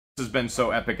has been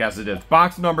so epic as it is.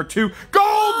 Box number 2,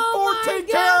 gold 14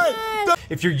 karat!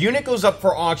 If your unit goes up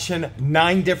for auction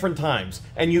 9 different times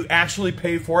and you actually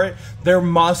pay for it, there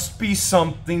must be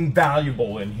something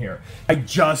valuable in here. I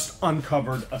just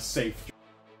uncovered a safe.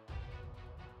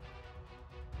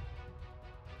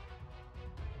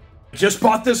 Just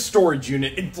bought this storage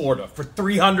unit in Florida for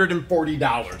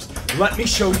 $340. Let me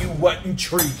show you what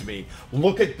intrigued me.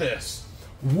 Look at this.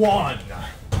 1,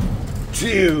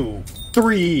 2,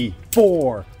 3,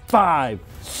 4, 5,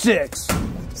 6,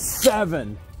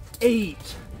 7, 8,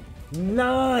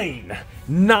 9.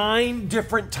 9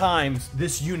 different times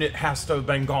this unit has to have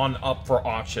been gone up for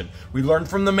auction. We learned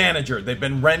from the manager, they've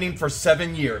been renting for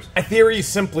 7 years. My theory is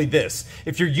simply this: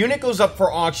 if your unit goes up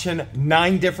for auction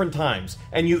 9 different times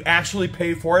and you actually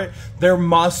pay for it, there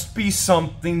must be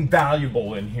something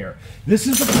valuable in here. This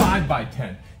is a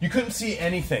 5x10. You couldn't see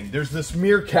anything. There's this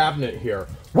mirror cabinet here.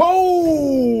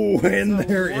 Whoa! And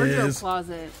there is. Wardrobe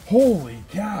closet. Holy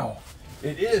cow.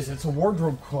 It is. It's a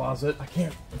wardrobe closet. I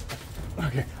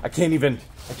can't even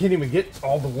get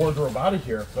all the wardrobe out of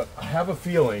here, but I have a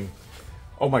feeling,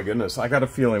 oh my goodness, I got a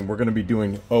feeling we're gonna be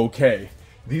doing okay.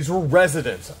 These were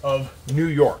residents of New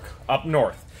York, up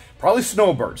north. Probably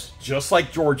snowbirds, just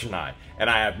like George and I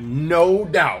have no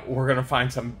doubt we're gonna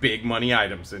find some big money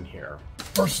items in here.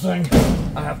 First thing,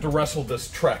 I have to wrestle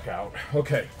this Trek out.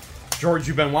 Okay, George,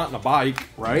 you've been wanting a bike,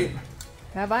 right?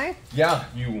 Have I? Yeah,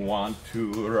 you want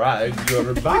to ride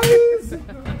your bike.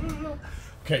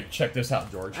 Okay, check this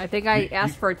out, George. I think I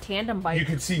asked for a tandem bike. You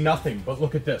could see nothing, but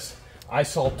look at this. I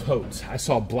saw totes. I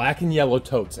saw black and yellow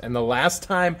totes. And the last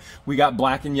time we got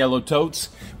black and yellow totes,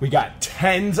 we got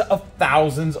tens of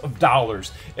thousands of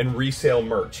dollars in resale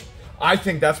merch. I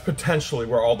think that's potentially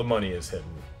where all the money is hidden.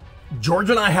 George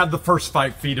and I have the first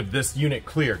 5 feet of this unit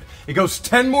cleared. It goes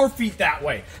 10 more feet that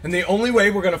way. And the only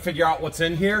way we're gonna figure out what's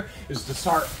in here is to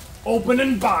start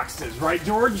opening boxes, right,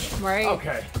 George? Right.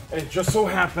 Okay. And it just so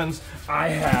happens I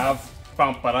have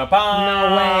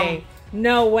No way.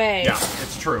 No way. Yeah,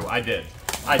 it's true. I did.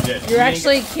 You're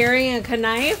actually carrying a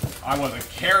knife? I wasn't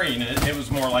carrying it. It was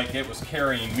more like it was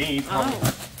carrying me from,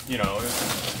 you know.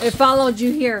 It followed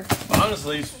you here.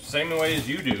 Honestly, same way as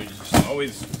you do. Just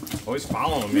always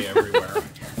following me everywhere.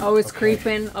 Always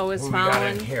creeping, always following. What we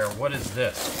got in here? What is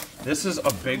this? This is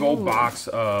a big old box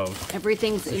of...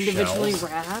 Everything's individually shells.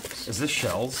 wrapped. Is this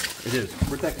shells? It is.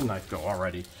 Where'd that knife go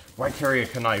already? Why carry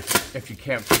a knife if you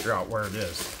can't figure out where it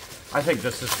is? I think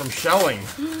this is from shelling.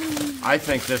 I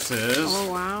think this is...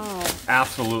 Oh, wow.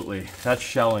 Absolutely. That's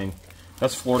shelling.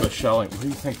 That's Florida shelling. What do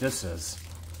you think this is?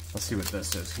 Let's see what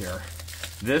this is here.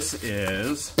 This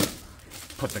is...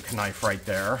 Put the knife right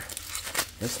there.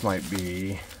 This might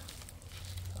be...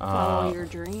 Follow your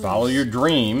dreams. Follow your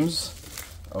dreams.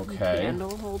 Okay.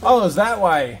 Candle holder. Oh, is that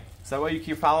why? Is that why you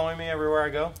keep following me everywhere I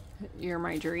go? You're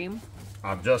my dream.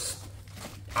 I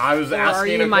was asking a question. Are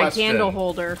you my candle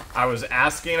holder? I was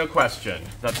asking a question.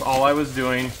 That's all I was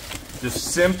doing.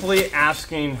 Just simply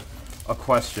asking a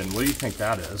question. What do you think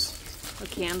that is? A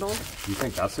candle? You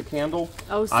think that's a candle?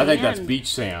 Oh, sand. I think that's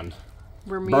beach sand.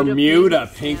 Bermuda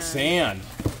pink sand.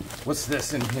 What's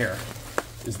this in here?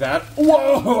 Is that...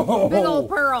 Whoa! Big old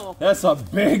pearl. That's a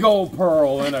big old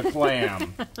pearl in a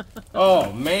clam.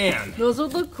 Oh, man. Those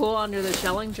would look cool under the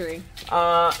shelling tree.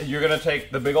 You're going to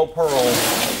take the big old pearl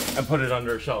and put it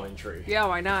under a shelling tree. Yeah,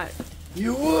 why not?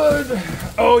 You would.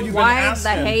 Oh, you've been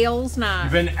asking. Why the Hale's not?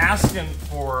 You've been asking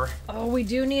for... Oh, we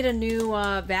do need a new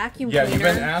vacuum Yeah, cleaner.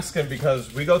 you've been asking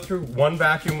because we go through 1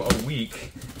 vacuum a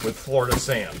week with Florida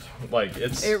sand. Like,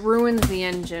 it's... It ruins the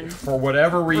engine. For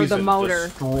whatever reason, the motor.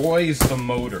 Destroys the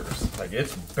motors. Like,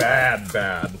 it's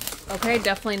bad. Okay,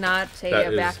 definitely not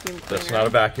a vacuum cleaner. That's not a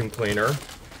vacuum cleaner.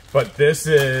 But this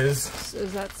is...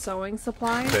 Is that sewing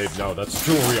supplies? No, that's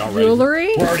jewelry already.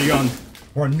 Jewelry?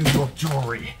 We're on New York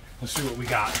jewelry. Let's see what we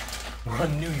got. We're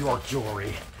on New York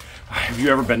jewelry. Have you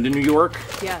ever been to New York?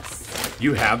 Yes.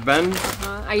 You have been?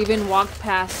 I even walked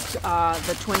past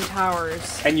the Twin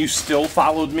Towers. And you still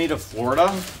followed me to Florida?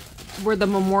 Where the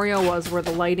memorial was, where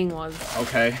the lighting was.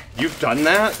 Okay. You've done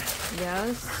that?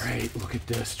 Yes. All right, look at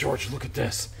this. George, look at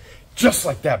this. Just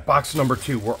like that, box number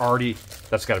 2, we're already...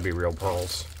 That's got to be real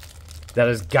pearls. That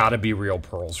has got to be real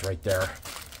pearls right there.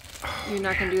 You're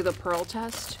not going to do the pearl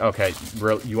test? Okay,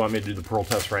 you want me to do the pearl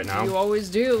test right now? You always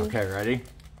do. Okay, ready?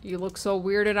 You look so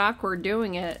weird and awkward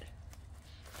doing it.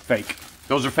 Fake.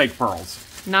 Those are fake pearls.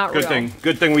 Not real.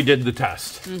 Good thing we did the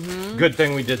test. Mm-hmm. Good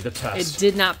thing we did the test. It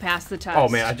did not pass the test. Oh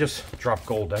man, I just dropped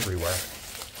gold everywhere.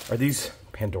 Are these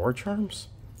Pandora charms?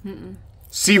 Mm-mm.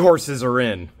 Seahorses are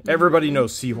in. Everybody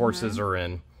knows seahorses are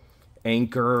in.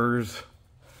 Anchors.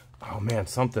 Oh man,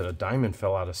 a diamond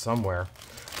fell out of somewhere.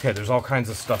 Okay, there's all kinds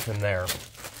of stuff in there.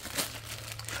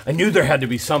 I knew there had to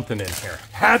be something in here.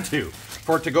 Had to.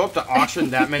 For it to go up to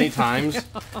auction that many times.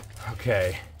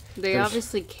 Okay. They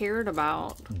obviously cared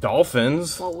about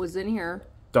dolphins. what was in here.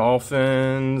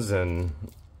 Dolphins and...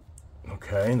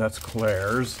 Okay, that's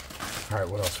Claire's. All right,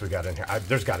 what else we got in here?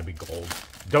 There's got to be gold.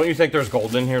 Don't you think there's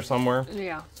gold in here somewhere?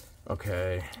 Yeah.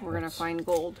 Okay. We're going to find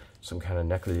gold. Some kind of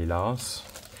necklace.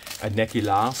 A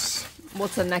necklace.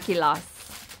 What's a necklace?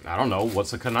 I don't know.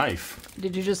 What's a knife?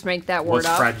 Did you just make that word What's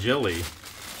up? fragile?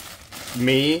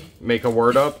 Me make a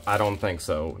word up? I don't think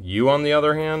so. You, on the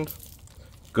other hand,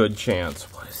 good chance.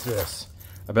 What is this?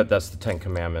 I bet that's the 10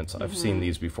 Commandments. I've seen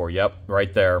these before. Yep,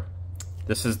 right there.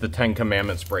 This is the 10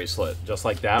 Commandments bracelet. Just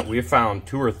like that. We've found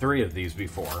 2 or 3 of these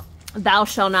before. Thou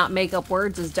shalt not make up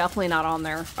words is definitely not on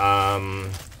there.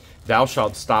 Thou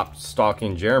shalt stop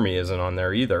stalking Jeremy isn't on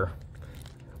there either.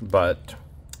 But,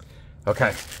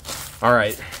 okay. All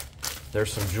right.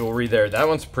 There's some jewelry there. That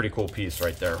one's a pretty cool piece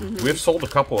right there. We've sold a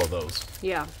couple of those.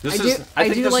 Yeah. I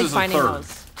do like finding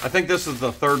those. I think this is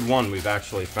the 3rd one we've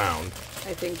actually found.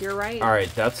 I think you're right. All right,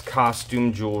 that's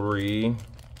costume jewelry.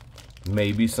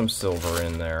 Maybe some silver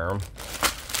in there.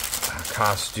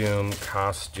 Costume.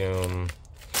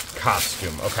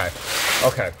 Okay.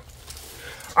 Okay.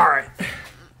 All right.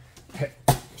 Okay.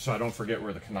 So I don't forget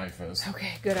where the knife is.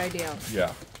 Okay, good idea.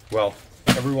 Yeah. Well,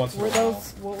 every once in a while.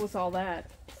 What was all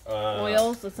that?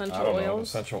 Oils? Essential I don't oils? know,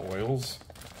 essential oils.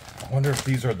 I wonder if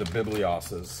these are the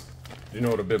biblioses. Do you know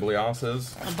what a biblios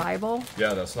is? A Bible?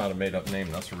 Yeah, that's not a made-up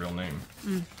name. That's a real name.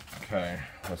 Okay,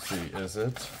 let's see. Is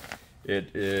it?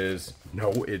 It is.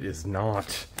 No, it is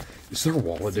not. Is there a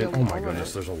wallet in? Oh my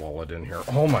goodness, there's a wallet in here.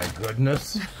 Oh my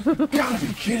goodness. You gotta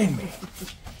be kidding me.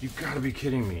 You gotta be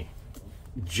kidding me.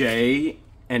 J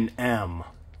and M.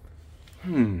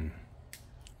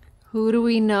 Who do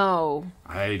we know?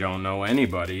 I don't know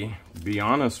anybody, to be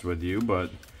honest with you, but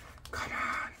come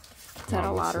on. Is that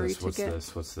a lottery ticket?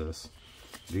 What's this?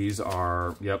 These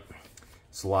are, yep.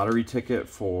 It's a lottery ticket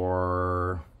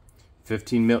for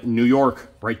 15 million. New York,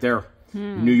 right there.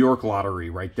 New York lottery,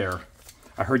 right there.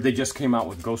 I heard they just came out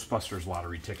with Ghostbusters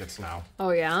lottery tickets now. Oh,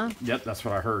 yeah? Yep, that's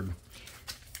what I heard.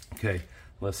 Okay,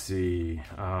 let's see.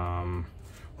 Whoa,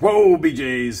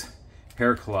 BJ's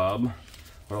Hair Club.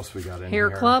 What else we got in here?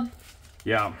 Hair Club?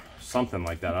 Yeah, something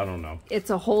like that. I don't know. It's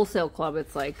a wholesale club.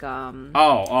 It's like Sam's.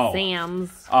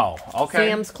 Oh, okay.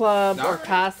 Sam's Club or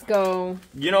Costco.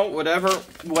 You know,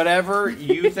 whatever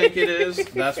you think it is,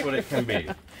 that's what it can be.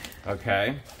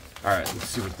 Okay? All right, let's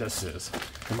see what this is.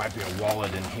 There might be a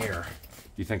wallet in here.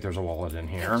 You think there's a wallet in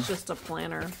here? It's just a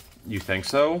planner. You think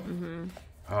so? Mm-hmm.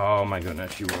 Oh my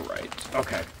goodness, you were right.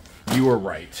 Okay, you were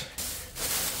right.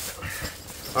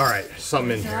 All right,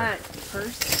 something in here.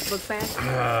 Purse? Look back.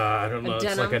 I don't know.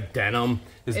 It's like a denim.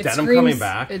 Is It denim screams, coming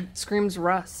back? It screams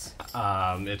Russ.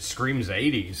 It screams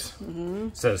 80s.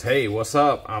 It says, hey, what's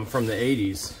up? I'm from the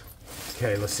 80s.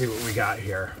 Okay, let's see what we got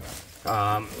here. We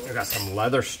got some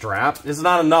leather strap. It's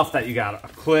not enough that you got a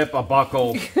clip, a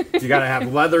buckle. You got to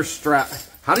have leather strap.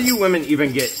 How do you women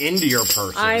even get into your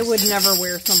purses? I would never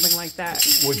wear something like that.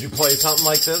 Would you play something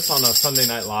like this on a Sunday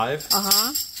Night Live?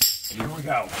 Uh-huh. Here we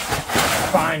go.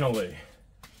 Finally.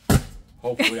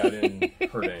 Hopefully I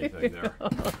didn't hurt anything there.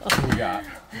 What do we got?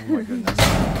 Oh my goodness.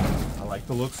 I like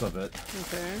the looks of it.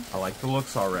 Okay. I like the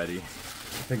looks already.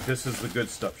 I think this is the good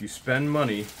stuff. You spend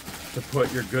money to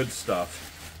put your good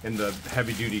stuff in the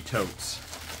heavy-duty totes.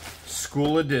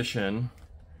 School edition.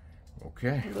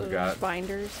 Okay, we got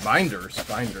binders.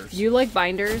 Binders. You like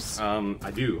binders?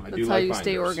 I do. I do like binders. That's how you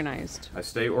stay organized. I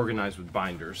stay organized with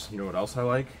binders. You know what else I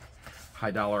like?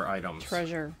 High-dollar items.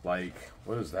 Treasure. Like,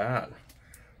 what is that?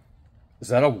 Is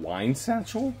that a wine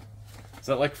satchel? Is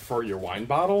that like for your wine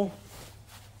bottle?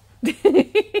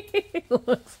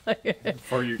 Looks like it.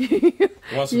 For you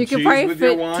want some you cheese could probably with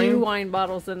fit your wine? 2 wine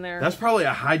bottles in there. That's probably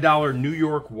a high-dollar New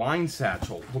York wine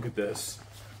satchel. Look at this.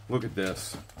 Look at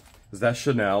this. Is that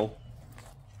Chanel?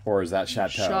 Or is that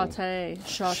Chateau?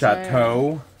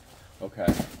 Chateau. Okay.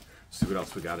 Let's see what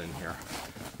else we got in here.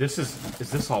 Is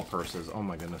this all purses? Oh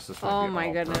my goodness, this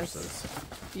might be all purses.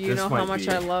 You know how much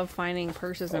I love finding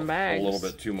purses and bags. A little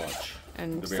bit too much.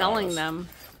 And selling them.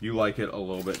 You like it a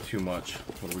little bit too much.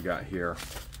 What do we got here?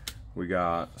 We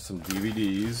got some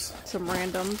DVDs. Some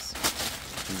randoms.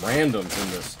 Some randoms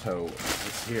in this tote.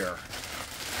 What's here?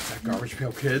 Is that Garbage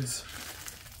Pail Kids?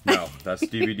 No, that's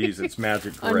DVDs. It's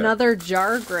Magic Grip. Another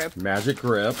jar grip. Magic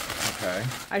Grip. Okay.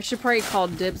 I should probably call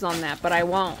dibs on that, but I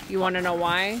won't. You want to know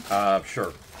why?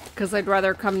 Sure. Because I'd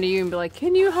rather come to you and be like,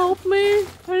 can you help me?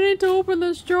 I need to open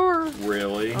this drawer.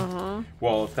 Really?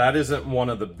 Well, if that isn't one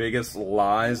of the biggest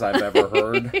lies I've ever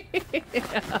heard.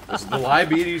 Is the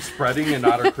diabetes spreading in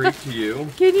Otter Creek to you?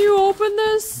 Can you open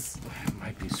this? It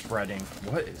might be spreading.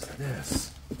 What is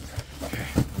this? Okay,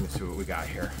 let me see what we got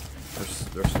here.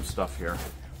 There's some stuff here.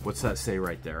 What's that say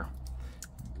right there?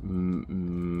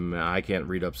 I can't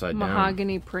read upside down.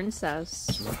 Mahogany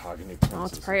Princess. Mahogany Princess. Oh,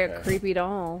 it's probably a creepy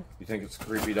doll. You think it's a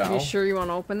creepy doll? You sure you want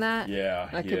to open that? Yeah.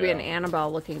 That could be an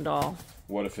Annabelle looking doll.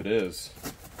 What if it is?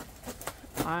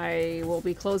 I will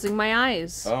be closing my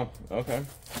eyes. Oh, okay.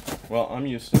 Well, I'm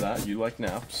used to that. You like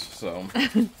naps, so.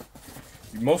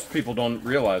 Most people don't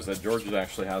realize that Georgia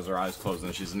actually has her eyes closed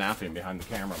and she's napping behind the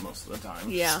camera most of the time.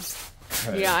 Yeah.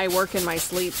 Okay. Yeah, I work in my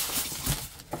sleep.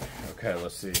 Okay,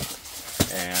 let's see.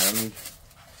 And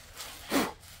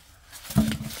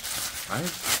I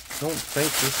don't think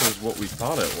this is what we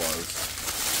thought it was.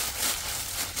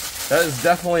 That is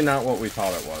definitely not what we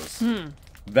thought it was.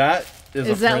 That is a princess.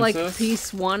 Is that like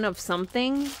piece one of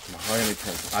something? Mahogany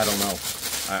princess. I don't know.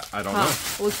 I don't know.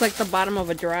 It looks like the bottom of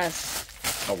a dress.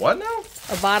 A what now?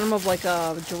 A bottom of like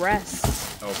a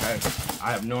dress. Okay.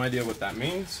 I have no idea what that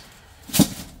means.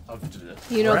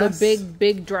 You know, the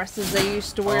big dresses they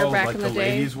used to wear back like in the the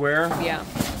day? ladies wear? Yeah.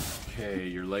 Okay,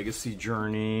 your legacy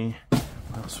journey.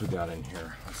 What else we got in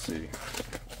here? Let's see.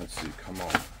 Let's see. Come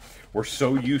on. We're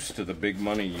so used to the big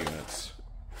money units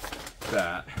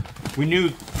that we knew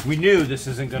this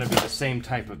isn't going to be the same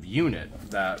type of unit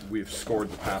that we've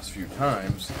scored the past few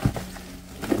times.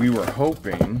 We were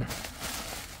hoping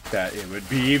that it would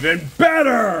be even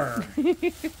better.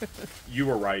 You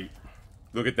were right.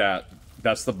 Look at that.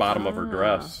 That's the bottom of her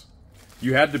dress.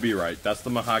 You had to be right. That's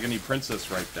the Mahogany Princess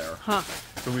right there. Huh.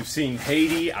 So we've seen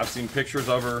Haiti. I've seen pictures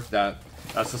of her.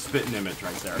 That's a spitting image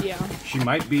right there. Yeah. She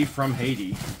might be from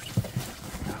Haiti.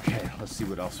 Okay, let's see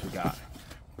what else we got.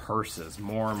 Purses.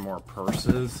 More and more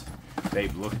purses.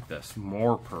 Babe, look at this.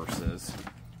 More purses.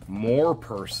 More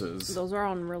purses. Those are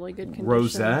all in really good condition.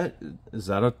 Rosette? Is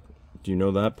that a... Do you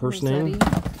know that purse name?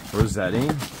 Rossetti?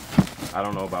 I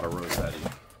don't know about a Rossetti.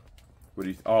 What do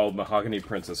you... Oh, Mahogany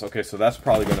Princess. Okay, so that's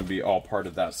probably going to be all part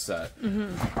of that set.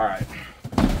 All right.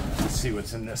 Let's see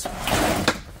what's in this one.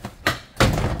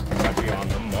 Might be on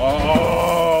them.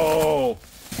 Oh!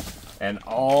 And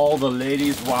all the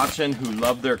ladies watching who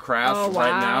love their crafts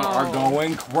right now are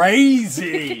going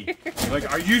crazy. Like,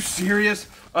 are you serious?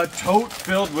 A tote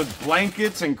filled with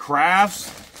blankets and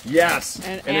crafts? Yes.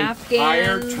 And an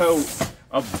entire tote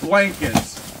of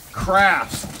blankets,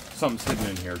 crafts. Something's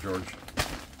hidden in here, George.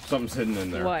 Something's hidden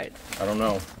in there. What? I don't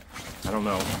know. I don't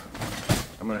know.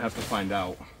 I'm gonna have to find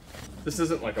out. This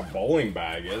isn't like a bowling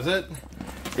bag, is it?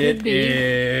 It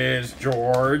is,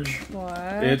 George.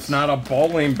 What? It's not a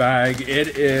bowling bag.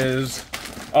 It is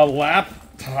a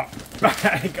laptop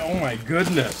bag. Oh my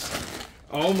goodness.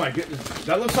 Oh my goodness.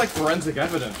 That looks like forensic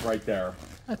evidence right there.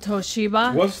 A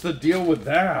Toshiba? What's the deal with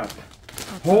that?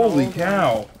 Holy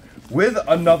cow. With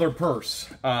another purse.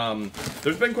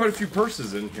 There's been quite a few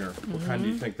purses in here. What kind do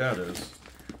you think that is?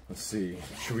 Let's see.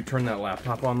 Should we turn that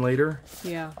laptop on later?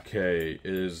 Yeah. Okay. It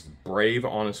is brave,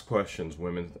 honest questions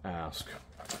women ask.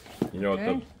 You know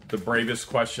what the bravest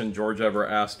question George ever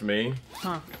asked me?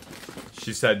 Huh.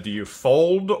 She said, do you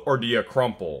fold or do you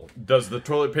crumple? Does the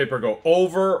toilet paper go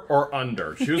over or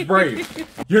under? She was brave.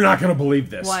 You're not going to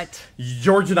believe this. What?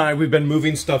 George and I, we've been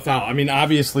moving stuff out. I mean,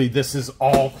 obviously, this is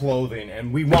all clothing,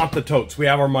 and we want the totes. We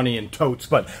have our money in totes,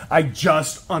 but I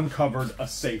just uncovered a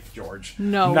safe, George.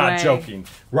 No Not way. joking.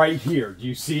 Right here. Do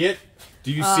you see it?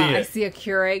 Do you see it? I see a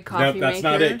Keurig coffee maker. That's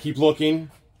not it. Keep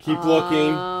looking. Keep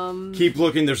looking. Keep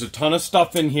looking. There's a ton of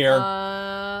stuff in here.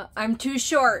 I'm too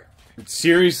short.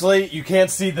 Seriously? You can't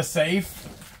see the safe?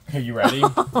 Okay, you ready?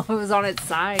 It was on its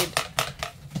side.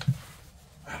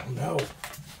 I don't know.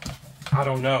 I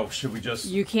don't know. Should we just...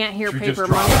 You can't hear should we paper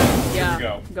just drop money. it? Yeah.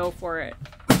 Here we go. Go for it.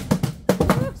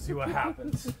 Let's see what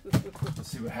happens. Let's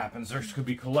see what happens. There could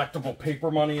be collectible paper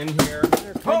money in here.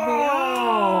 There could be.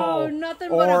 Oh, nothing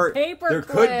but a paper there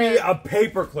clip. could be a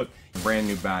paper clip. Brand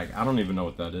new bag. I don't even know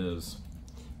what that is.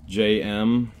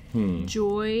 JM.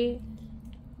 Joy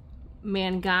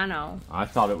Mangano. I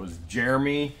thought it was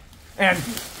Jeremy and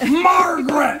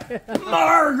Margaret.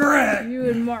 Margaret. You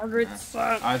and Margaret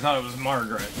suck. I thought it was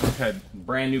Margaret. Okay,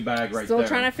 brand new bag right Still there.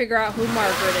 trying to figure out who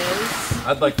Margaret is.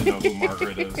 I'd like to know who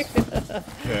Margaret is.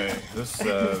 Okay, this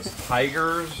says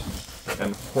tigers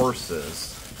and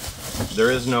horses. There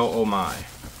is no oh my.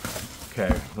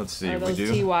 Okay, let's see. Are those we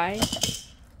do. TY?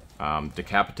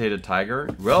 Decapitated tiger.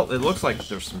 Well, it looks like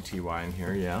there's some TY in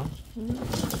here, yeah.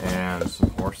 And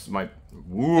some horses might.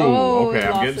 Woo. Oh, okay, it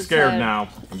I'm lost getting its scared head. now.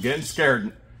 I'm getting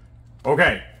scared.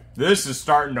 Okay, this is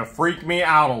starting to freak me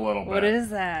out a little bit. What is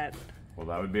that? Well,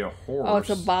 that would be a horse. Oh, it's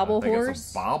a bobble horse?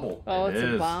 It's a bobble. Oh, it's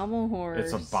a bobble horse.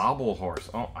 It's a bobble horse.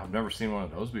 Oh, I've never seen one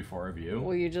of those before, have you?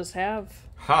 Well, you just have.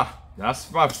 Ha!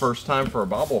 That's my first time for a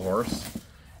bobble horse.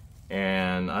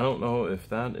 And I don't know if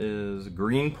that is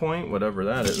Greenpoint, whatever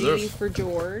that is. G for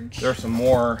George. There's some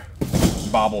more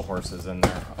bobble horses in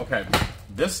there. Okay,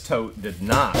 this tote did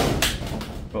not,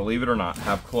 believe it or not,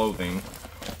 have clothing.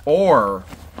 Or,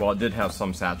 well, it did have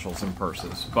some satchels and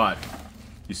purses, but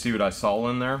you see what I saw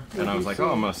in there? And I was like, oh,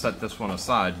 I'm going to set this one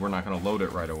aside. We're not going to load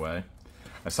it right away.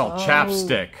 I saw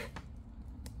chapstick.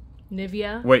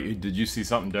 Nivea? Wait, did you see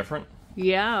something different?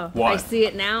 Yeah. What? I see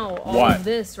it now. All of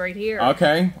this right here.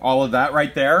 Okay, all of that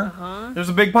right there? Uh-huh. There's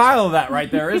a big pile of that right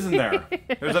there, isn't there?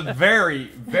 There's a very,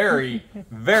 very,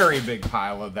 very big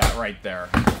pile of that right there.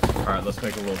 All right, let's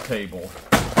make a little table.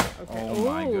 Okay. Oh,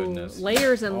 my goodness.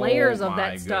 Layers and layers of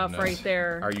that stuff right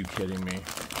there. Are you kidding me?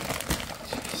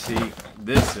 See,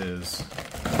 this is...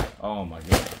 Oh, my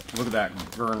goodness. Look at that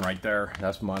gurn right there.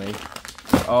 That's money.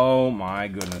 Oh, my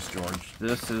goodness, George.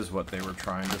 This is what they were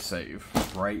trying to save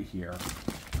right here.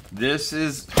 This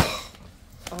is...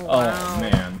 Oh, wow.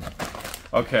 Man.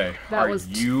 Okay, that was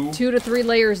 2 to 3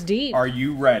 layers deep. Are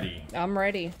you ready? I'm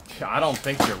ready. I don't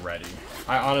think you're ready.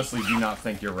 I honestly do not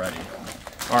think you're ready.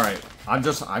 All right, I'm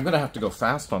gonna have to go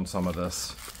fast on some of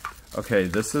this. Okay,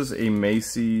 this is a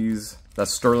Macy's.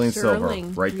 That's sterling silver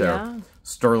right there. Yeah.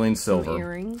 Sterling silver. Some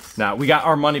earrings. Now we got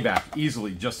our money back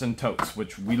easily, just in totes,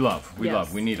 which we love. We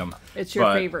love. We need them. It's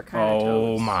your favorite kind of totes.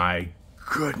 Oh my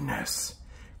goodness,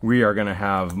 we are gonna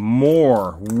have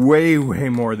more, way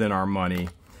more than our money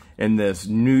in this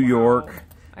New York.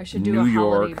 I should do a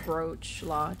holiday brooch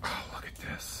lot. Oh, look at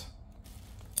this.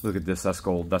 Look at this. That's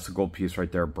gold. That's a gold piece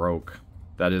right there. Broke.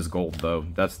 That is gold though.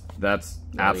 That's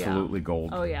absolutely gold.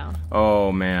 Oh yeah.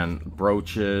 Oh man,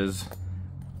 brooches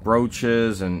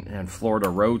and Florida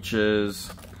roaches.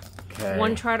 Okay.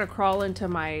 One tried to crawl into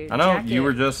my I know, jacket. you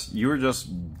were just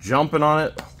jumping on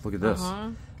it. Look at this.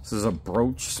 This is a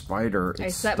brooch spider. I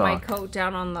set my coat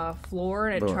down on the floor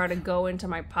and it tried to go into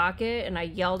my pocket and I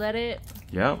yelled at it.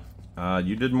 Yeah.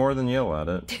 You did more than yell at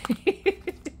it.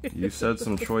 You said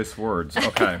some choice words.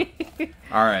 Okay.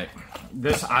 All right.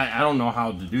 This, I don't know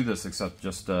how to do this except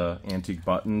just antique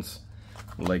buttons.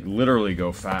 Like, literally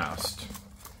go fast.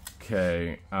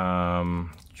 Okay.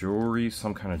 Jewelry,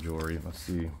 some kind of jewelry. Let's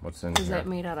see what's in here. Is that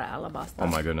made out of alabaster? Oh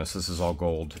my goodness, this is all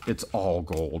gold. It's all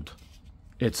gold.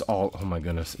 It's all, oh my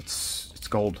goodness, it's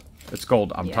gold. It's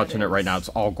gold. I'm touching it right now. It's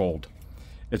all gold.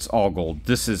 It's all gold.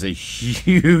 This is a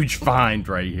huge find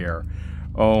right here.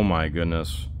 Oh my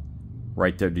goodness.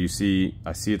 Right there, do you see?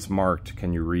 I see it's marked.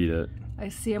 Can you read it? I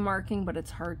see a marking, but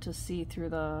it's hard to see through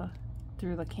the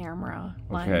camera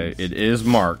lens. Okay, it is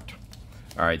marked.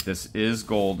 All right, this is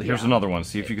gold. Here's another one.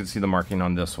 See if you can see the marking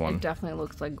on this one. It definitely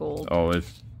looks like gold. Oh,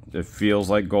 it feels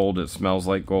like gold. It smells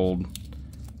like gold.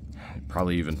 It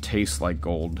probably even tastes like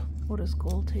gold. What does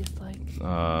gold taste like?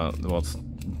 Well, it's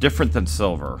different than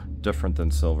silver. Different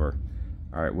than silver.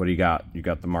 All right, what do you got? You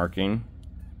got the marking?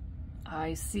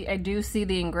 I do see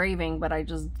the engraving, but I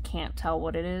just can't tell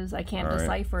what it is. I can't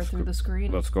decipher through the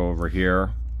screen. Let's go over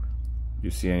here.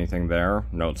 You see anything there?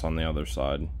 No, it's on the other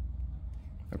side.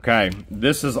 Okay,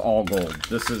 this is all gold.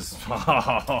 This is...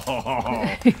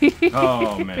 Oh,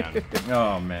 man.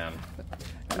 Oh, man.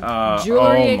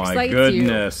 Jewelry oh, my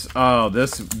goodness. You. Oh,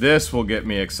 this will get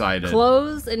me excited.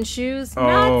 Clothes and shoes,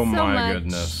 not oh, so my much.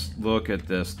 Goodness. Look at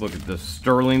this. Look at this.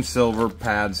 Sterling silver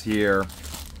pads here.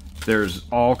 There's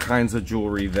all kinds of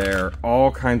jewelry there.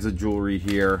 All kinds of jewelry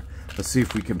here. Let's see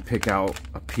if we can pick out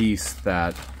a piece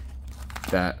that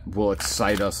will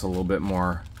excite us a little bit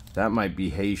more. That might be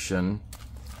Haitian.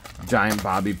 Giant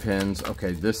bobby pins.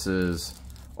 Okay, this is...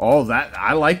 Oh, that...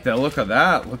 I like that. Look at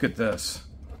that. Look at this.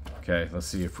 Okay, let's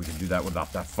see if we can do that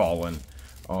without that falling.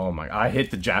 Oh my... I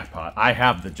hit the jackpot. I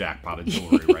have the jackpot of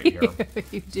jewelry right here.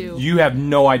 You do. You have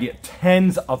no idea.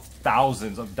 Tens of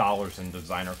thousands of dollars in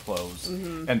designer clothes.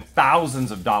 And thousands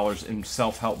of dollars in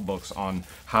self-help books on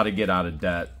how to get out of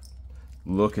debt.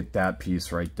 Look at that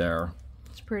piece right there.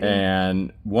 It's pretty.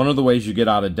 And one of the ways you get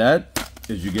out of debt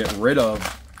is you get rid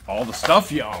of all the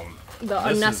stuff you own. The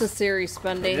unnecessary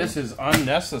spending. This is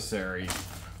unnecessary.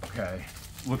 Okay,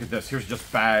 look at this. Here's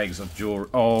just bags of jewelry.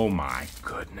 Oh my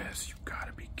goodness, you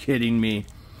gotta be kidding me.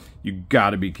 You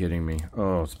gotta be kidding me.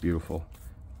 Oh, it's beautiful.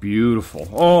 Beautiful.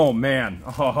 Oh man.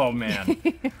 Oh man.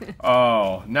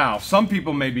 Oh, now some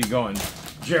people may be going,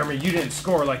 Jeremy, you didn't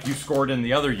score like you scored in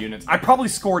the other units. I probably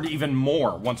scored even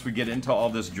more once we get into all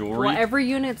this jewelry. Well, every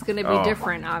unit's going to be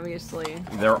different, obviously.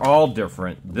 They're all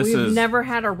different. We've never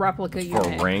had a replica unit.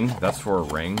 For a ring. That's for a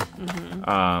ring.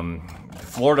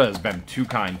 Florida has been too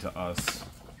kind to us.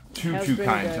 Too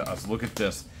kind to us. Look at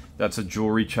this. That's a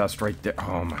jewelry chest right there.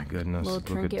 Oh my goodness. Little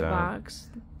trinket box.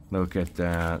 Look at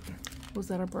that. Was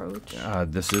that a brooch?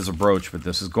 This is a brooch, but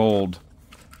this is gold.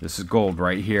 This is gold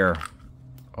right here.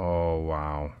 Oh,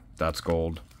 wow. That's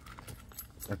gold.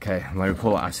 Okay, let me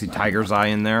pull it. I see tiger's eye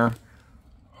in there.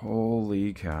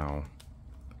 Holy cow.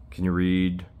 Can you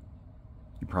read?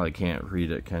 You probably can't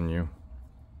read it, can you?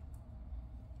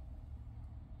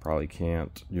 Probably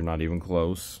can't. You're not even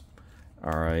close.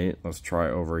 Alright, let's try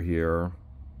over here.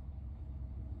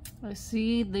 I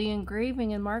see the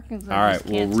engraving and markings. Alright,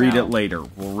 we'll read it later.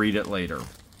 We'll read it later.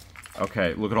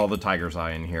 Okay, look at all the tiger's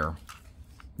eye in here.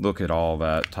 Look at all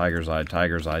that. Tiger's eye,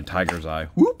 tiger's eye, tiger's eye.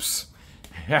 Whoops!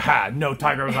 Yeah, no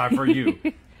tiger's eye for you.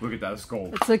 Look at that, it's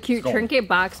gold. It's a cute trinket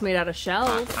box made out of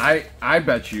shells. I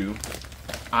bet you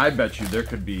there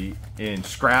could be in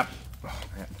scrap. Oh,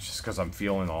 man, just because I'm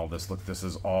feeling all this. Look, this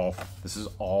is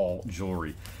all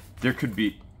jewelry. There could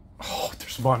be. Oh,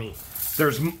 there's money.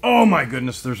 Oh my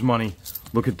goodness, there's money.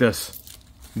 Look at this.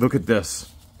 Look at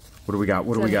this. What do we got?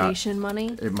 What do we got? Haitian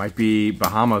money? It might be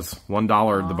Bahamas.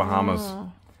 $1, the Bahamas.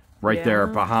 Right there,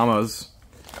 Bahamas.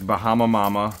 Bahama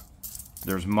Mama.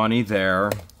 There's money there.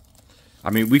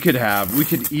 I mean, we could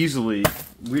easily,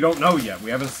 we don't know yet. We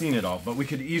haven't seen it all, but we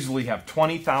could easily have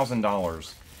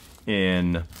 $20,000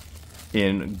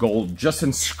 in gold, just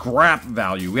in scrap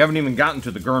value. We haven't even gotten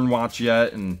to the Gurn watch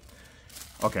yet, and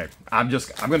okay, I'm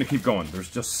going to keep going. There's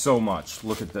just so much.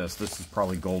 Look at this. This is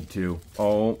probably gold too.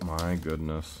 Oh my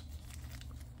goodness.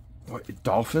 What,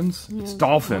 dolphins? It's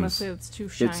dolphins. Honestly, it's too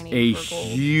shiny. It's a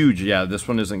huge, yeah, this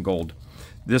one isn't gold.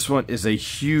 This one is a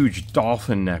huge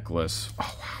dolphin necklace.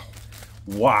 Oh, wow.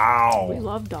 Wow. We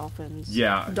love dolphins.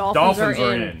 Yeah, dolphins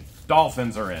are in.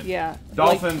 Dolphins are in. Yeah.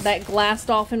 Dolphins. Like that glass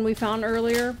dolphin we found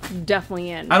earlier, definitely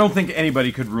in. I don't think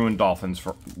anybody could ruin dolphins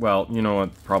for, well, you know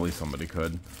what? Probably somebody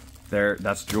could. There,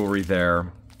 that's jewelry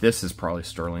there. This is probably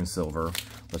sterling silver.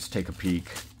 Let's take a peek.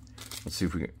 Let's see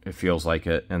if it feels like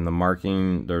it. And the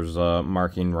marking, there's a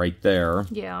marking right there.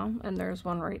 Yeah, and there's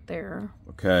one right there.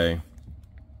 Okay.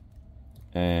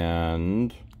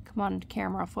 And come on,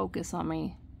 camera, focus on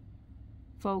me.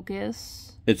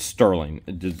 Focus. It's sterling.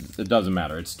 It doesn't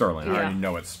matter. It's sterling. Yeah. I already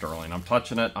know it's sterling. I'm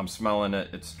touching it. I'm smelling it.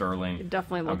 It's sterling. It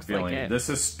definitely looks like it. This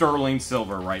is sterling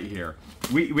silver right here.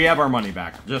 We have our money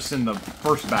back just in the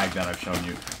first bag that I've shown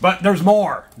you. But there's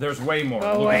more. There's way more.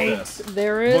 Oh, Look at this.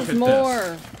 There is more.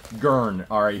 This. Gurn.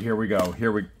 All right, here we go.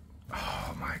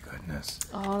 Oh my goodness.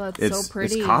 Oh, that's so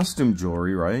pretty. It's costume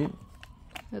jewelry, right?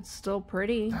 It's still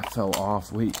pretty. That fell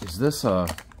off. Wait, is this a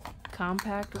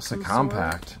compact? It's a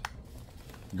compact.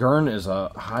 Gurn is a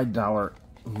high dollar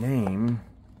name.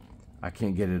 I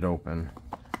can't get it open.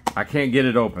 I can't get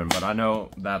it open, but I know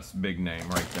that's big name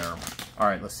right there. All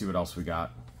right, let's see what else we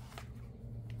got.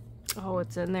 Oh,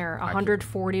 it's in there.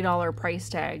 $140 price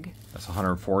tag. That's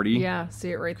 140. Yeah,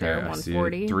 see it right there.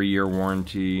 140. 3-year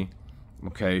warranty.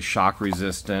 Okay, shock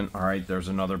resistant. All right, there's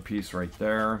another piece right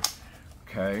there.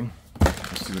 Okay,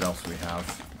 let's see what else we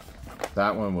have.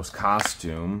 That one was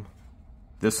costume.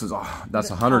 This is that's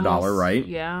 $100, right?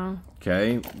 Yeah.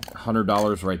 Okay,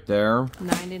 $100 right there.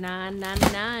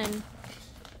 $99.99.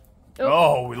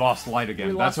 Oh, we lost light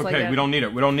again. That's okay. We don't need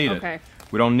it. We don't need it.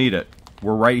 We don't need it.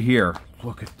 We're right here.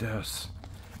 Look at this.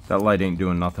 That light ain't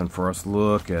doing nothing for us.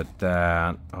 Look at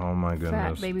that. Oh my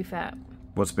goodness. Fat, baby fat.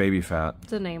 What's baby fat?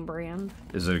 It's a name brand.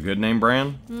 Is it a good name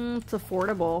brand? It's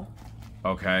affordable.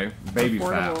 Okay, baby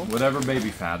fat. Whatever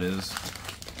baby fat is.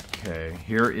 Okay,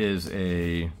 here is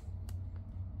a,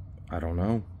 I don't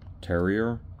know,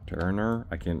 Turner?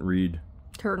 I can't read.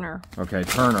 Turner. Okay,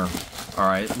 Turner. All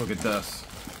right, look at this.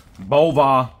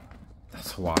 Bova.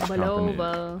 That's a watch company.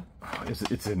 Oh,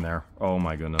 it's in there. Oh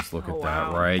my goodness, look at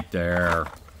that right there.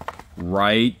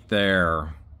 Right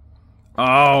there.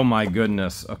 Oh my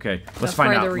goodness. Okay, let's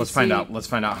find out. Let's find out. Let's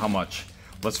find out how much.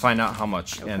 Let's find out how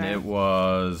much. Okay. And it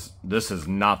was, this is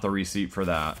not the receipt for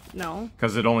that. No.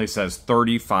 Because it only says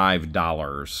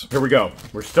 $35. Here we go.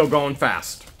 We're still going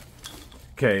fast.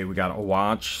 Okay, we got a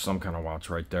watch, some kind of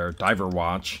watch right there. Diver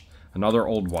watch. Another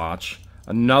old watch.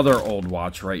 Another old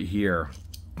watch right here.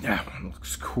 That one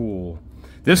looks cool.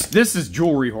 This is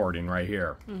jewelry hoarding right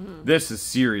here. Mm-hmm. This is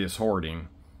serious hoarding.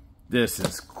 This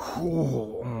is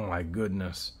cool. Oh my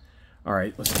goodness. All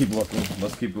right, let's keep looking.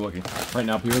 Let's keep looking. Right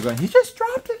now, people are going, he just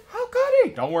dropped it. How could he?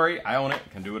 Don't worry, I own it.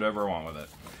 Can do whatever I want with it.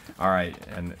 All right,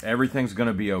 and everything's going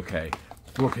to be okay.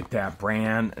 Look at that,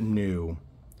 brand new.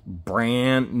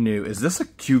 Brand new. Is this a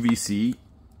QVC?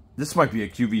 This might be a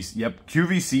QVC. Yep,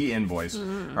 QVC invoice. All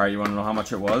right, you want to know how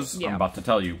much it was? Yeah. I'm about to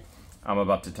tell you.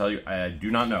 I do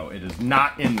not know. It is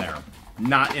not in there.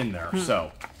 Not in there.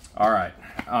 So, all right.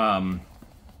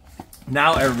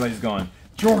 Now everybody's going,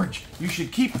 George, you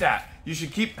should keep that. You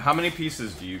should keep. How many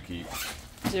pieces do you keep?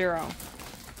 0.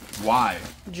 Why?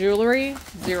 Jewelry,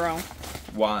 0.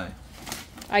 Why?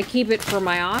 I keep it for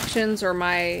my auctions or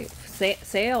my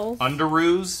sales.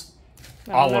 Underoos?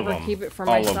 I'll never keep it for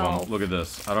myself. All of them. Look at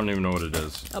this. I don't even know what it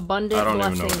is. Abundant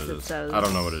blessings, it says. I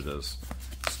don't know what it is.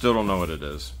 Still don't know what it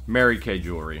is. Mary Kay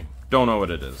jewelry. Don't know what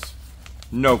it is.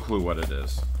 No clue what it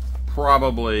is.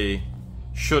 Probably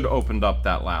should opened up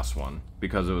that last one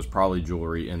because it was probably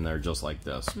jewelry in there just like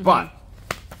this. But,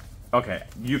 okay,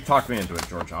 you've talked me into it,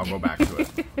 George. I'll go back to it.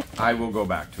 I will go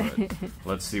back to it.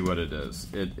 Let's see what it is.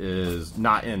 It is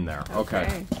not in there.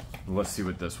 Okay. Let's see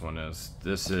what this one is.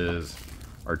 This is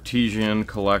Artesian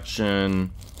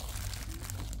Collection.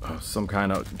 Some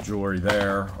kind of jewelry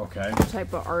there. Okay.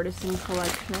 Type of artisan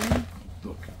collection.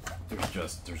 Look,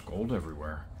 there's gold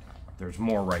everywhere. There's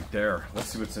more right there. Let's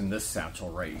see what's in this satchel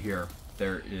right here.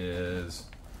 There is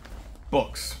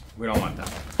books. We don't want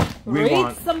that. We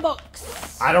want some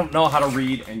books. I don't know how to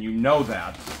read, and you know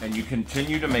that, and you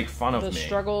continue to make fun of me. The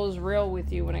struggle is real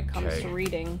with you when it comes to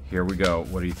reading. Here we go.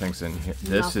 What do you think's in here?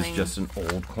 This is just an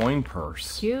old coin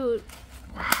purse. Cute.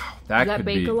 Wow, that could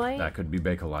be Bakelite? That could be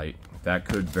Bakelite. That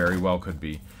could very well could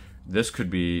be. This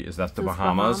could be. Is that the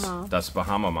Bahamas? Bahama. That's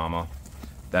Bahama Mama.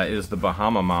 That is the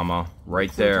Bahama Mama right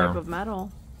Some there. type of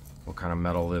metal. What kind of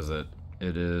metal is it?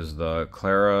 It is the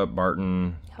Clara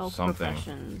Barton Health something.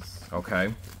 Professions.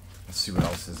 Okay. Let's see what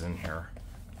else is in here.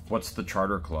 What's the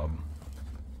Charter Club?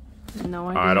 No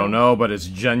idea. I don't know, but it's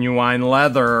genuine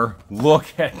leather. Look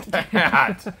at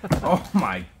that. Oh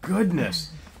my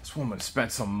goodness. This woman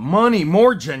spent some money.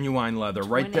 More genuine leather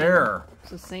right there.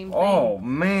 It's the same thing. Oh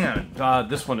man.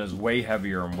 This one is way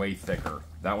heavier and way thicker.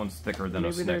 That one's thicker than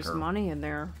a Snicker. Maybe there's money in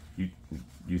there.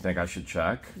 You think I should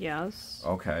check? Yes.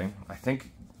 Okay. I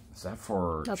think, is that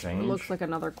for change? It looks like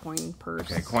another coin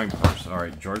purse. Okay, coin purse. All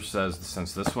right, George says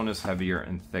since this one is heavier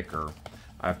and thicker,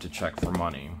 I have to check for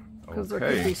money. Because there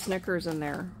could be Snickers in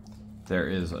there. There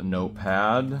is a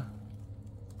notepad.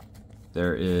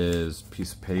 There is a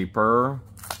piece of paper.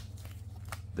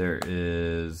 There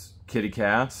is kitty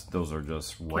cats. Those are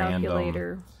just Calculator.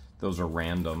 random. Those are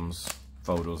randoms.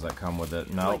 Photos that come with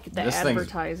it. No, like the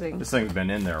advertising. This thing's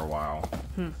been in there a while.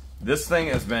 This thing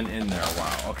has been in there a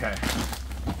while. Okay.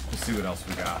 Let's see what else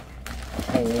we got.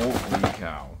 Holy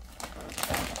cow.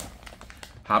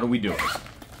 How do we do it?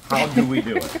 How do we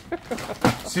do it?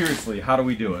 Seriously, how do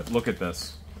we do it? Look at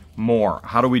this. More.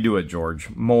 How do we do it,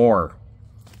 George? More.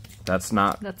 That's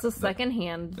not... That's a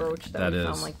second-hand brooch that we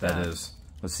found like that. That is.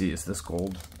 Let's see. Is this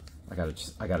gold? I gotta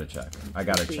check. I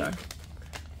gotta check.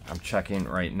 I'm checking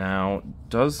right now.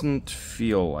 Doesn't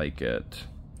feel like it.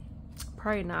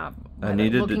 Probably not.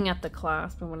 Looking at the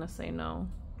clasp, I'm gonna say no.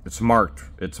 It's marked.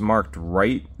 It's marked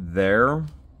right there,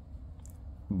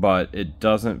 but it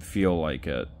doesn't feel like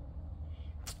it.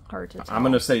 Hard to tell. I'm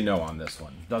gonna say no on this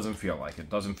one. Doesn't feel like it.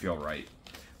 Doesn't feel right,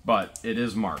 but it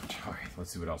is marked. All right,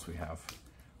 let's see what else we have.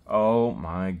 Oh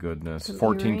my goodness!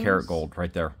 14 karat gold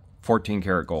right there. 14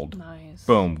 karat gold. Nice.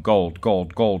 Boom. Gold,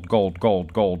 gold, gold, gold,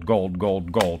 gold, gold, gold,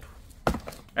 gold, gold.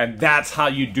 And that's how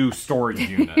you do storage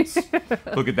units.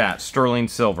 Look at that. Sterling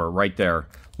silver right there.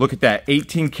 Look at that.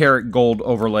 18 karat gold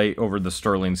overlay over the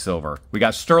sterling silver. We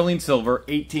got sterling silver,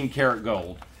 18 karat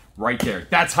gold right there.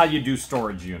 That's how you do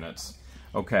storage units.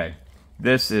 Okay.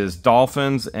 This is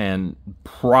dolphins and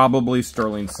probably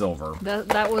sterling silver.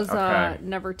 That was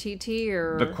Never TT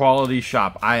or the quality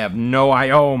shop. I have no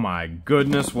idea. Oh my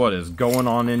goodness, what is going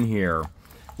on in here?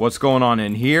 What's going on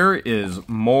in here is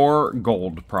more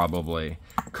gold probably.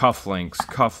 Cufflinks,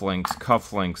 cufflinks,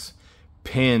 cufflinks,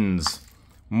 pins,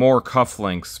 more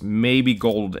cufflinks, maybe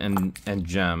gold and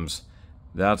gems.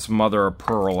 That's mother of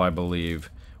pearl, I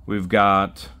believe. We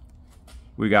got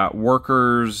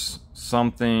workers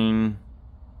something.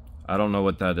 I don't know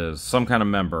what that is. Some kind of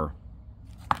member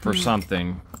for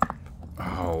something.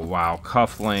 Oh, wow.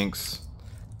 Cufflinks.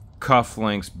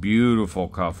 Cufflinks. Beautiful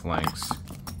cufflinks.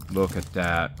 Look at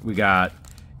that. We got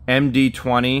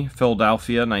MD20,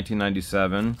 Philadelphia,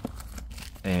 1997.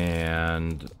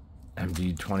 And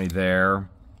MD20 there.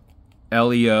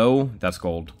 LEO. That's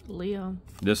gold. Leo.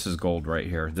 This is gold right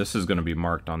here. This is going to be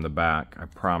marked on the back. I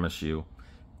promise you.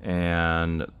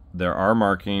 And there are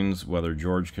markings, whether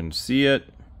George can see it.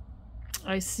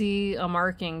 I see a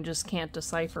marking, just can't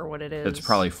decipher what it is. It's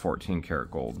probably 14 karat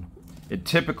gold. It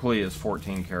typically is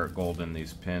 14 karat gold in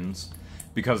these pins.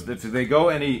 because if they go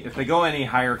any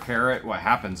higher carat, what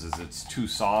happens is it's too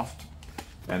soft,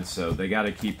 and so they got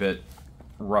to keep it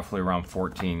roughly around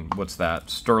 14. What's that?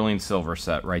 Sterling silver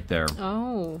set right there.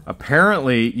 Oh.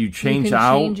 Apparently, you change it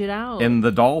out in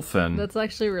the dolphin. That's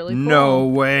actually really cool. No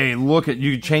way. Look at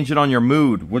you. Change it on your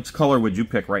mood. Which color would you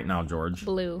pick right now, George?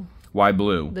 Blue. Why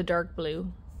blue? The dark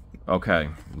blue. Okay,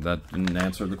 that didn't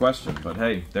answer the question, but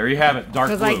hey, there you have it.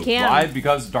 Dark blue. I can. Why?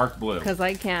 Because dark blue. Because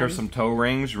I can. Here's some toe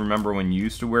rings. Remember when you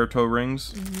used to wear toe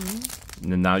rings?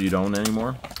 Mm-hmm. And now you don't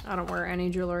anymore? I don't wear any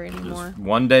jewelry anymore. Just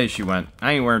one day she went,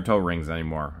 I ain't wearing toe rings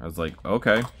anymore. I was like,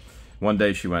 okay. One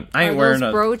day she went, I ain't wearing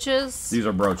brooches? These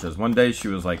are brooches. One day she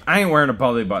was like, I ain't wearing a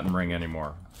belly button ring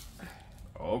anymore.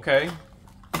 Okay.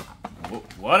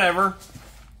 Whatever.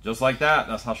 Just like that.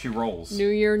 That's how she rolls. New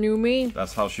year, new me.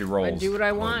 That's how she rolls. I do what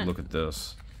I want. Oh, look at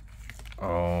this.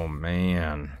 Oh,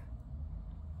 man.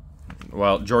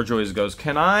 Well, George always goes,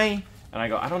 can I? And I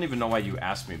go, I don't even know why you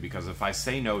asked me, because if I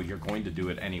say no, you're going to do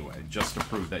it anyway, just to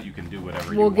prove that you can do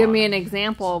whatever you want. Well, give me an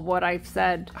example of what I've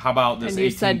said. How about this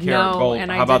 18 karat no, gold?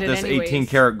 And how about this 18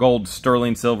 karat gold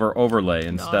sterling silver overlay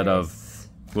instead of,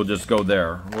 we'll just go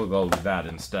there. We'll go with that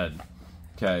instead.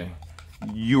 Okay.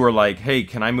 You were like, hey,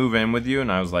 can I move in with you?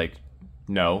 And I was like,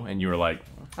 no. And you were like,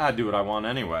 I do what I want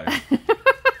anyway.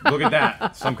 Look at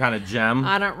that. Some kind of gem.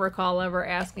 I don't recall ever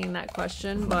asking that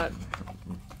question, but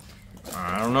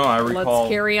I don't know. I recall. Let's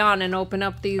carry on and open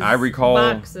up these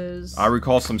boxes. I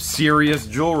recall some serious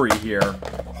jewelry here.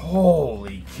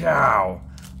 Holy cow.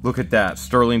 Look at that.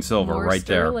 Sterling silver right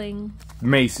there.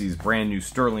 Macy's brand new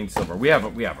sterling silver. We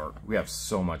have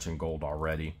so much in gold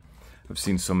already. I've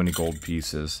seen so many gold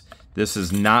pieces. This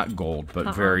is not gold,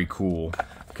 but very cool.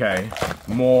 Okay.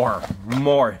 More.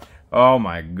 Oh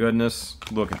my goodness.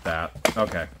 Look at that.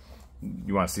 Okay.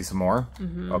 You want to see some more?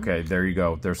 Mm-hmm. Okay, there you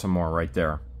go. There's some more right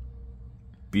there.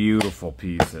 Beautiful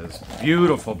pieces.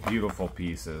 Beautiful, beautiful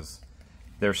pieces.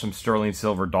 There's some sterling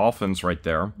silver dolphins right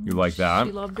there. You like that?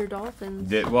 She loved her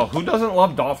dolphins. Well, who doesn't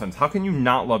love dolphins? How can you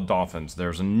not love dolphins?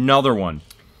 There's another one.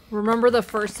 Remember the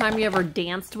first time you ever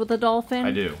danced with a dolphin?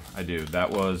 I do.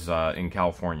 That was in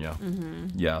California. Mm-hmm.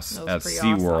 Yes, at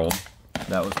SeaWorld. Awesome.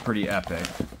 That was pretty epic.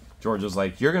 George was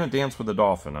like, you're going to dance with a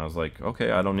dolphin. I was like,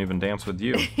 okay, I don't even dance with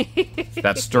you.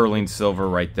 That's sterling silver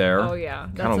right there. Oh, yeah.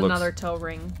 That's another toe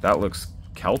ring. That looks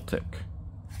Celtic.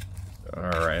 All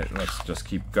right, let's just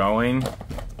keep going.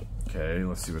 Okay,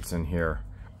 let's see what's in here.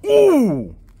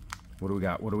 Ooh! What do we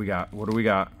got?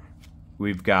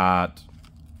 We've got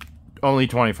only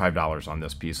 $25 on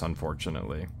this piece,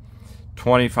 unfortunately.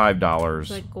 $25.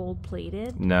 Is it gold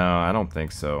plated? No, I don't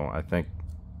think so.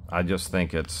 I just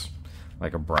think it's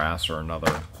like a brass or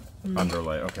another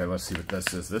underlay. Okay, let's see what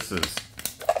this is. This is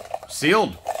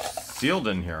sealed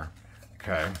in here.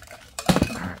 Okay.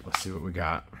 All right, let's see what we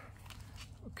got.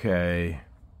 Okay,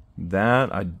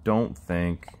 that I don't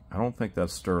think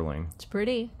that's sterling. It's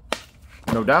pretty.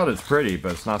 No doubt it's pretty,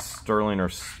 but it's not sterling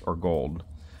or gold.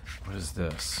 What is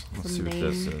this? Let's see what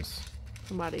this is.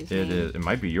 Somebody's name. It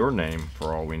might be your name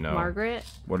for all we know. Margaret?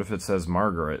 What if it says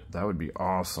Margaret? That would be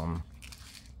awesome.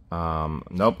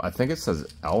 Nope, I think it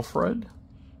says Alfred.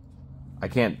 I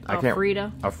can't.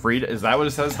 Alfreda? Is that what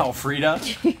it says?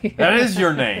 Alfreda? That is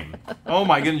your name. Oh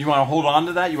my goodness, you want to hold on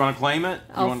to that? You want to claim it?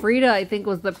 Alfreda, I think,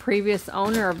 was the previous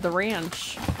owner of the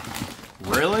ranch.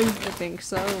 Really? I think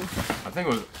so. I think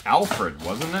it was Alfred,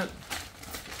 wasn't it?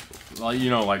 Well, you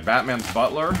know, like Batman's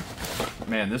butler.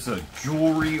 Man, this is a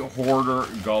jewelry hoarder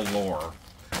galore.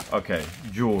 Okay,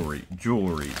 jewelry.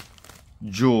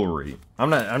 I'm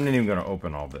not even gonna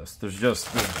open all this. There's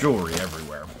jewelry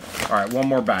everywhere. All right, one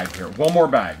more bag here. One more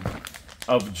bag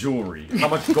of jewelry. How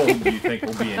much gold do you think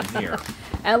will be in here?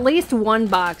 At least one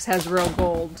box has real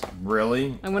gold.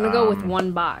 Really? I'm gonna go with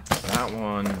one box. That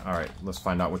one. All right, let's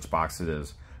find out which box it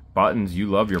is. Buttons. You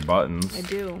love your buttons. I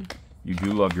do. You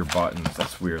do love your buttons.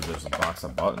 That's weird. There's a box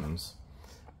of buttons.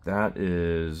 That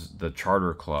is the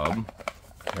Charter Club.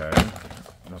 Okay.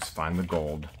 Let's find the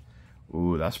gold.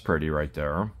 Ooh, that's pretty right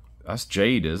there. That's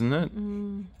jade, isn't it?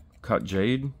 Mm. Cut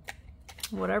jade.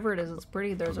 Whatever it is, it's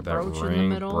pretty. There's a brooch in the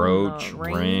middle. Brooch,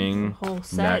 ring, whole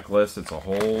set. Necklace. It's a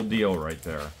whole deal right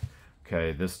there.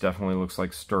 Okay, this definitely looks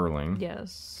like sterling.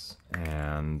 Yes.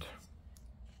 And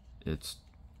it's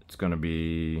going to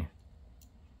be...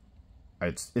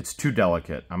 It's too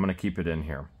delicate. I'm going to keep it in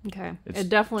here. Okay. It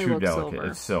definitely looks silver.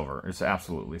 It's silver. It's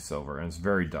absolutely silver. And it's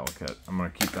very delicate. I'm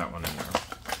going to keep that one in there.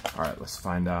 All right, let's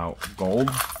find out. Gold.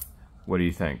 What do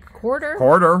you think? Quarter.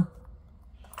 Quarter.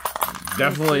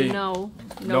 Definitely. No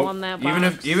nope. On that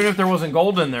box. Even if there wasn't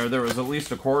gold in there, there was at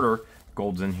least a quarter.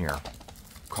 Gold's in here.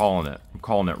 I'm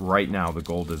calling it right now. The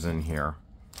gold is in here.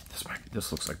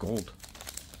 This looks like gold.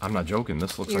 I'm not joking.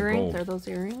 This looks earrings? like gold. Are those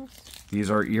earrings?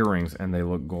 These are earrings, and they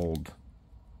look gold.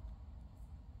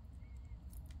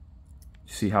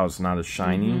 See how it's not as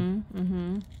shiny?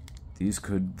 Mm-hmm. These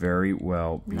could very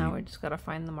well be... Now we just gotta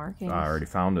find the markings. I already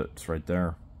found it. It's right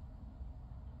there.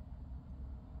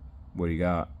 What do you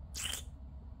got?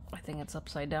 I think it's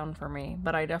upside down for me,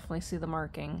 but I definitely see the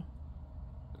marking.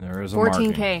 There is a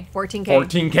 14K. 14K.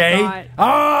 14K?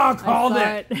 Ah, called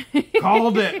it.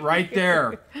 Called it right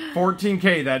there.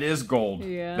 14K. That is gold.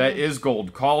 Yeah. That is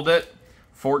gold. Called it.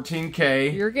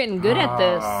 14K. You're getting good at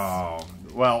this. Oh,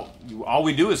 well, all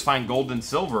we do is find gold and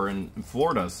silver in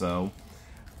Florida, so...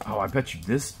 Oh, I bet you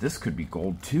this could be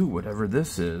gold too, whatever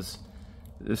this is.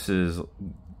 This is...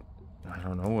 I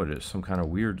don't know what it is. Some kind of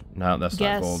weird... No, that's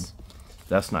not gold.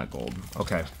 That's not gold.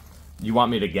 Okay. You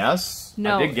want me to guess?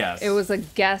 No, I did guess. It was a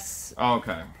guess. Oh,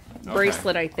 okay.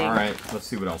 Bracelet, I think. All right, let's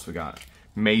see what else we got.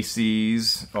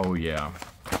 Macy's. Oh, yeah.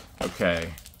 Okay.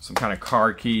 Some kind of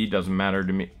car key. Doesn't matter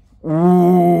to me.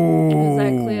 Ooh. Is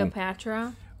that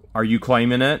Cleopatra? Are you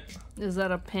claiming it? Is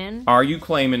that a pin? Are you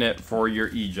claiming it for your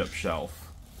Egypt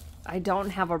shelf? I don't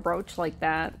have a brooch like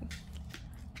that.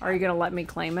 Are you going to let me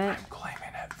claim it? I'm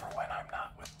claiming it for when I'm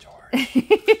not with George.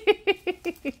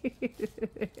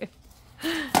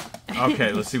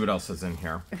 Okay, let's see what else is in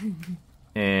here.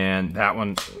 And that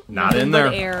one, not in there.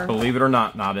 Air. Believe it or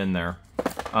not, not in there.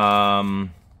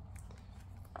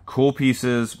 Cool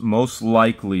pieces, most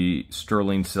likely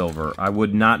sterling silver. I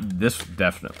would not, this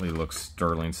definitely looks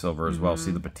sterling silver as well.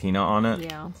 See the patina on it?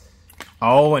 Yeah.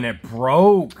 Oh, and it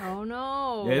broke. Oh,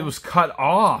 no. It was cut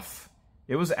off.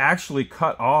 It was actually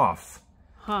cut off.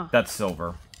 Huh. That's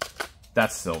silver.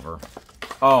 That's silver.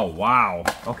 Oh, wow.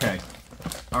 Okay.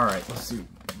 All right, let's see.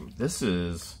 This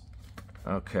is...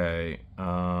 Okay.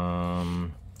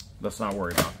 Let's not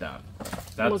worry about that.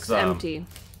 That looks empty.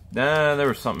 Nah, there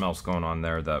was something else going on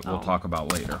there that we'll talk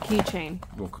about later. Keychain.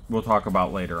 We'll talk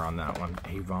about later on that one.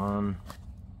 Avon.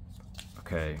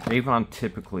 Okay. Avon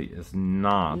typically is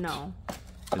not... No.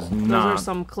 Is Those not... are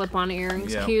some clip-on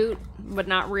earrings. Yeah. Cute, but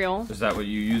not real. Is that what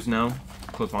you use now?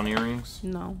 Clip-on earrings?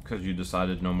 No. Because you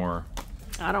decided no more...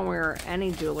 I don't wear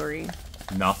any jewelry.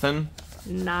 Nothing?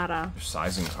 Nada. Your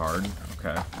sizing card.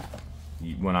 Okay.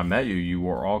 When I met you, you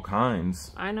wore all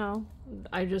kinds. I know.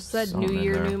 I just said new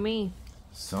year, new me.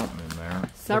 Something in there.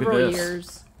 Several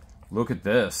years. Look at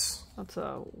this. That's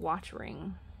a watch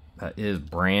ring. That is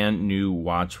brand new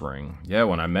watch ring. Yeah,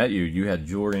 when I met you, you had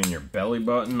jewelry in your belly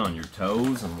button, on your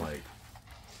toes. I'm like,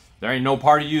 there ain't no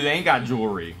part of you that ain't got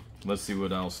jewelry. Let's see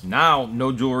what else. Now,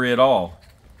 no jewelry at all.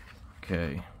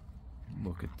 Okay.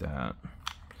 Look at that.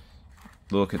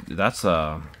 Look at, that's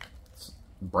a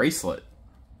bracelet.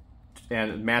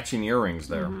 And matching earrings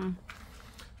there.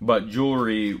 But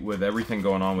jewelry, with everything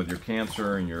going on with your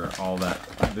cancer and your all that,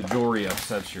 the jewelry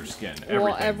upsets your skin.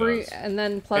 Well, everything does. And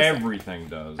then plus everything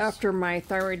does. After my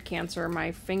thyroid cancer,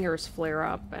 my fingers flare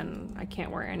up, and I can't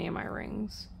wear any of my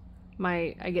rings.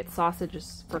 I get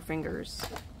sausages for fingers.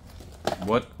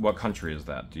 What country is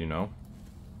that? Do you know?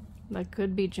 That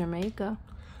could be Jamaica.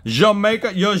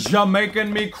 Jamaica, you're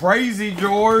Jamaican me crazy,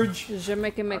 George.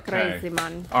 Jamaican me crazy,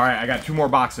 man. All right, I got 2 more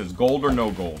boxes. Gold or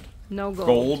no gold? No gold.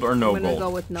 Gold or no gold? gold? Go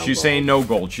with no She's gold. saying no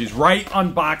gold. She's right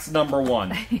on box number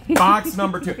 1. Box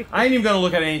number 2. I ain't even going to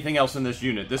look at anything else in this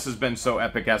unit. This has been so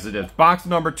epic as it is. Box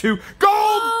number 2.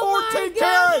 Gold! 14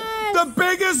 karat! The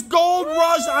biggest gold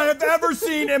rush I have ever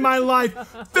seen in my life.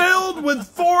 Filled with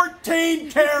 14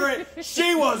 karat.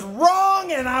 She was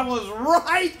wrong and I was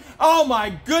right. Oh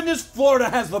my goodness, Florida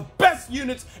has the best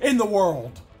units in the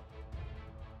world.